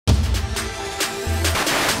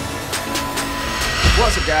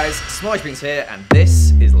What's up guys, SmallishBeans here, and this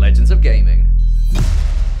is Legends of Gaming.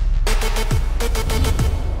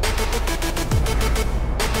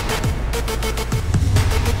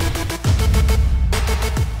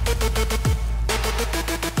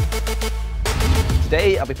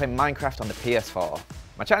 Today I'll be playing Minecraft on the PS4.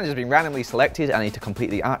 My challenge has been randomly selected and I need to complete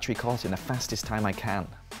the archery course in the fastest time I can.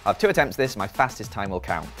 I'll have 2 attempts this, my fastest time will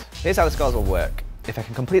count. Here's how the scores will work. If I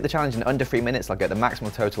can complete the challenge in under 3 minutes, I'll get the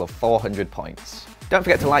maximum total of 400 points. Don't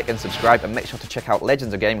forget to like and subscribe, and make sure to check out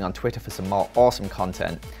Legends of Gaming on Twitter for some more awesome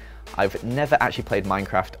content. I've never actually played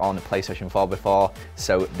Minecraft on PlayStation 4 before,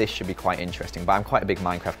 so this should be quite interesting, but I'm quite a big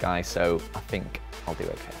Minecraft guy, so I think I'll do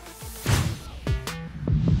okay.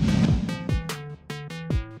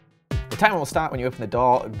 The timer will start when you open the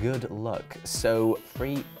door. Good luck. So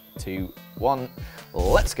 3, 2, 1,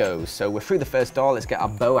 let's go. So we're through the first door. Let's get our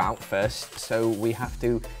bow out first. So we have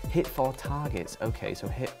to hit 4 targets. Okay, so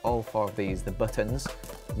hit all 4 of these, the buttons.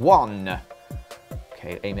 1.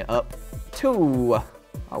 Okay, aim it up. 2.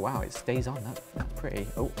 Oh wow, it stays on. That's pretty.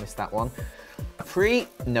 Oh, missed that one. 3.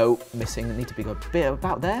 No, missing. Need to be a bit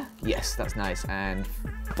about there. Yes, that's nice. And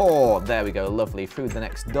 4. There we go. Lovely. Through the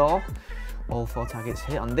next door. All 4 targets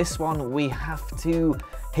hit. On this one, we have to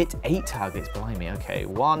hit 8 targets. Blimey. Okay,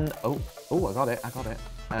 1. Oh, I got it.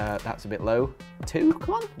 That's a bit low. 2.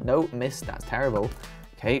 Come on. No, missed. That's terrible.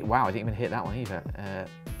 Okay. Wow, I didn't even hit that one either.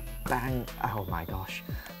 Bang. Oh my gosh.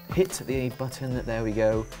 Hit the button. There we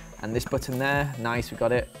go. And this button there. Nice. We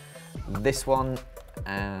got it. This one.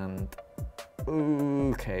 And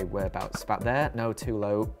okay, whereabouts? About there. No, too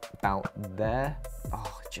low. About there.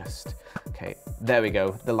 Oh, just okay. There we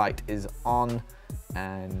go. The light is on,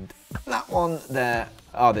 and that one there.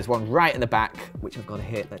 Oh, there's one right in the back, which I've got to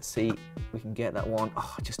hit. Let's see if we can get that one.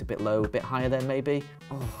 Oh, just a bit low, a bit higher there maybe.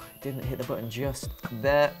 Oh, didn't hit the button just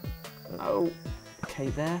there. No. Okay,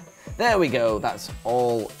 there. There we go. That's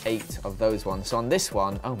all 8 of those ones. So on this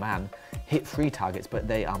one, oh man, hit 3 targets, but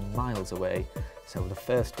they are miles away. So the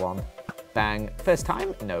first one, bang. First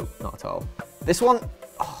time? No, not at all. This one.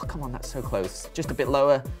 Oh, come on, that's so close. Just a bit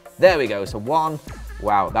lower. There we go, so 1.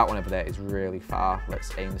 Wow, that one over there is really far.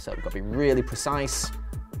 Let's aim this up. We've got to be really precise.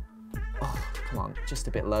 Oh, come on, just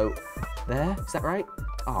a bit low. There, is that right?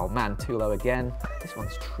 Oh man, too low again. This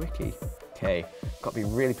one's tricky. Okay, got to be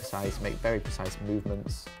really precise, make very precise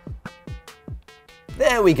movements.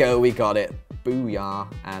 There we go, we got it. Booyah.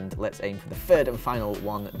 And let's aim for the 3rd and final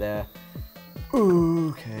one there. Ooh,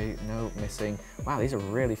 okay, no, missing. Wow, these are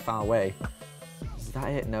really far away. Is that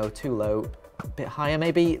it? No, too low. A bit higher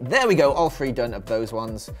maybe. There we go, all 3 done of those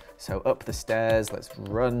ones. So up the stairs, let's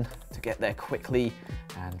run to get there quickly.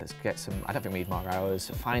 And let's get some, I don't think we need more arrows.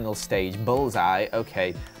 Final stage, bullseye,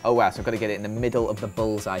 okay. Oh wow, so I've got to get it in the middle of the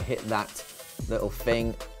bullseye. Hit that little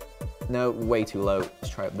thing. No, way too low. Let's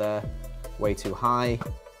try up there. Way too high.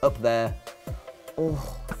 Up there.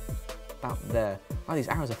 Oh, about there. Wow, these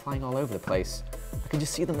arrows are flying all over the place. I can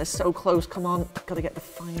just see them, they're so close. Come on, gotta get the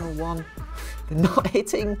final one. They're not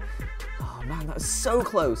hitting. Oh man, that was so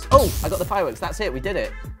close. Oh, I got the fireworks, that's it, we did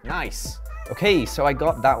it. Nice. Okay, so I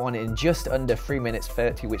got that one in just under 3 minutes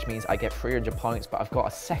 30, which means I get 300 points, but I've got a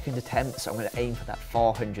 2nd attempt, so I'm gonna aim for that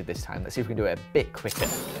 400 this time. Let's see if we can do it a bit quicker.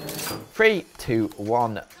 3, 2,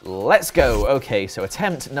 1, let's go. Okay, so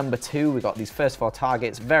attempt number 2, we got these first 4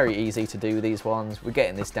 targets. Very easy to do these ones. We're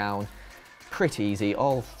getting this down pretty easy.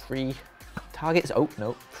 All 3 targets. Oh,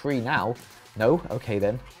 no, 3 now. No, okay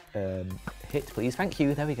then. Hit, please, thank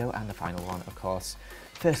you. There we go, and the final one, of course.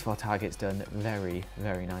 First 4 targets done very,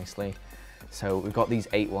 very nicely. So we've got these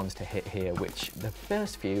 8 ones to hit here, which the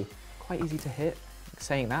first few, quite easy to hit.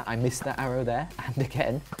 Saying that, I missed that arrow there, and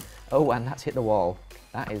again. Oh, and that's hit the wall.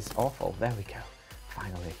 That is awful. There we go,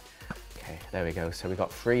 finally. Okay, there we go. So we've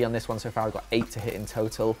got 3 on this one so far. We've got 8 to hit in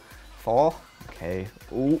total. 4, okay.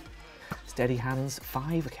 Ooh, steady hands.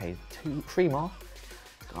 5, okay, 2, 3 more.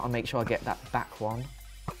 Gotta make sure I get that back one.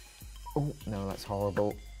 Oh, no, that's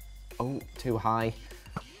horrible. Oh, too high.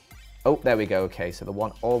 Oh, there we go. Okay, so the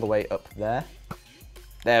one all the way up there.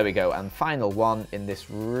 There we go. And final one in this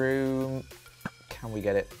room. Can we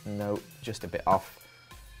get it? No, just a bit off.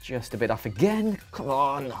 Just a bit off again. Come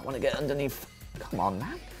on, I want to get underneath. Come on,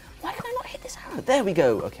 man. Why can I not hit this arrow? There we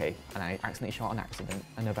go. Okay, and I accidentally shot an accident.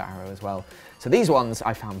 Another arrow as well. So these ones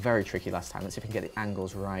I found very tricky last time. Let's see if we can get the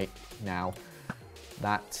angles right now.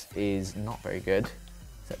 That is not very good.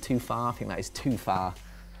 Is that too far? I think that is too far.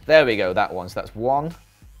 There we go, that one. So that's 1.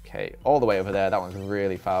 Okay, all the way over there. That one's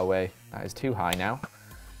really far away. That is too high now.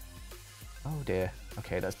 Oh dear.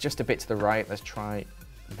 Okay, that's just a bit to the right. Let's try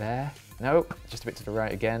there. No, just a bit to the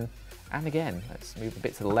right again. And again. Let's move a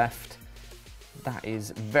bit to the left. That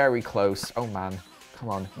is very close. Oh man. Come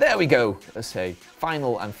on. There we go. Let's see.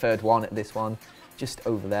 Final and third one. This one. Just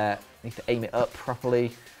over there. Need to aim it up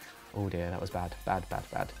properly. Oh dear, that was bad. Bad, bad,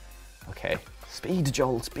 bad. Okay. Speed,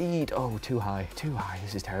 Joel, speed. Oh, too high. Too high.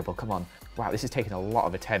 This is terrible. Come on. Wow, this is taking a lot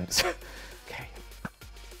of attempts. Okay.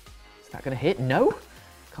 Is that going to hit? No?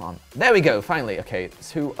 Come on. There we go. Finally. Okay.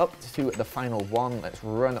 Up to the final one. Let's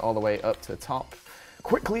run all the way up to the top.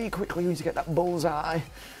 Quickly, quickly. We need to get that bullseye.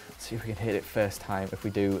 Let's see if we can hit it first time. If we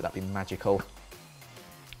do, that'd be magical.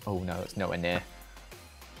 Oh no, it's nowhere near.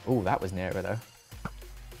 Oh, that was nearer though.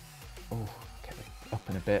 Oh, okay, up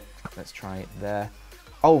in a bit. Let's try it there.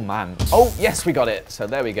 Oh man. Oh, yes, we got it. So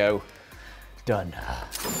there we go. Done.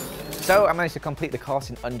 So I managed to complete the course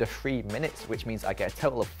in under 3 minutes, which means I get a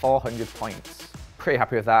total of 400 points. Pretty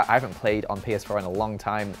happy with that. I haven't played on PS4 in a long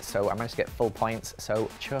time, so I managed to get full points, so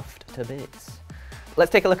chuffed to bits. Let's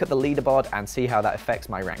take a look at the leaderboard and see how that affects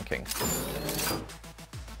my ranking.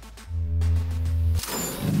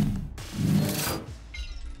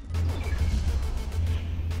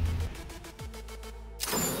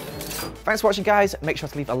 Thanks for watching, guys. Make sure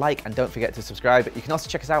to leave a like and don't forget to subscribe. You can also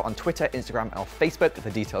check us out on Twitter, Instagram, or Facebook.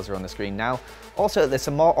 The details are on the screen now. Also, there's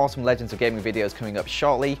some more awesome Legends of Gaming videos coming up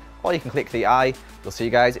shortly, or you can click the I. We'll see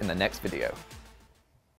you guys in the next video.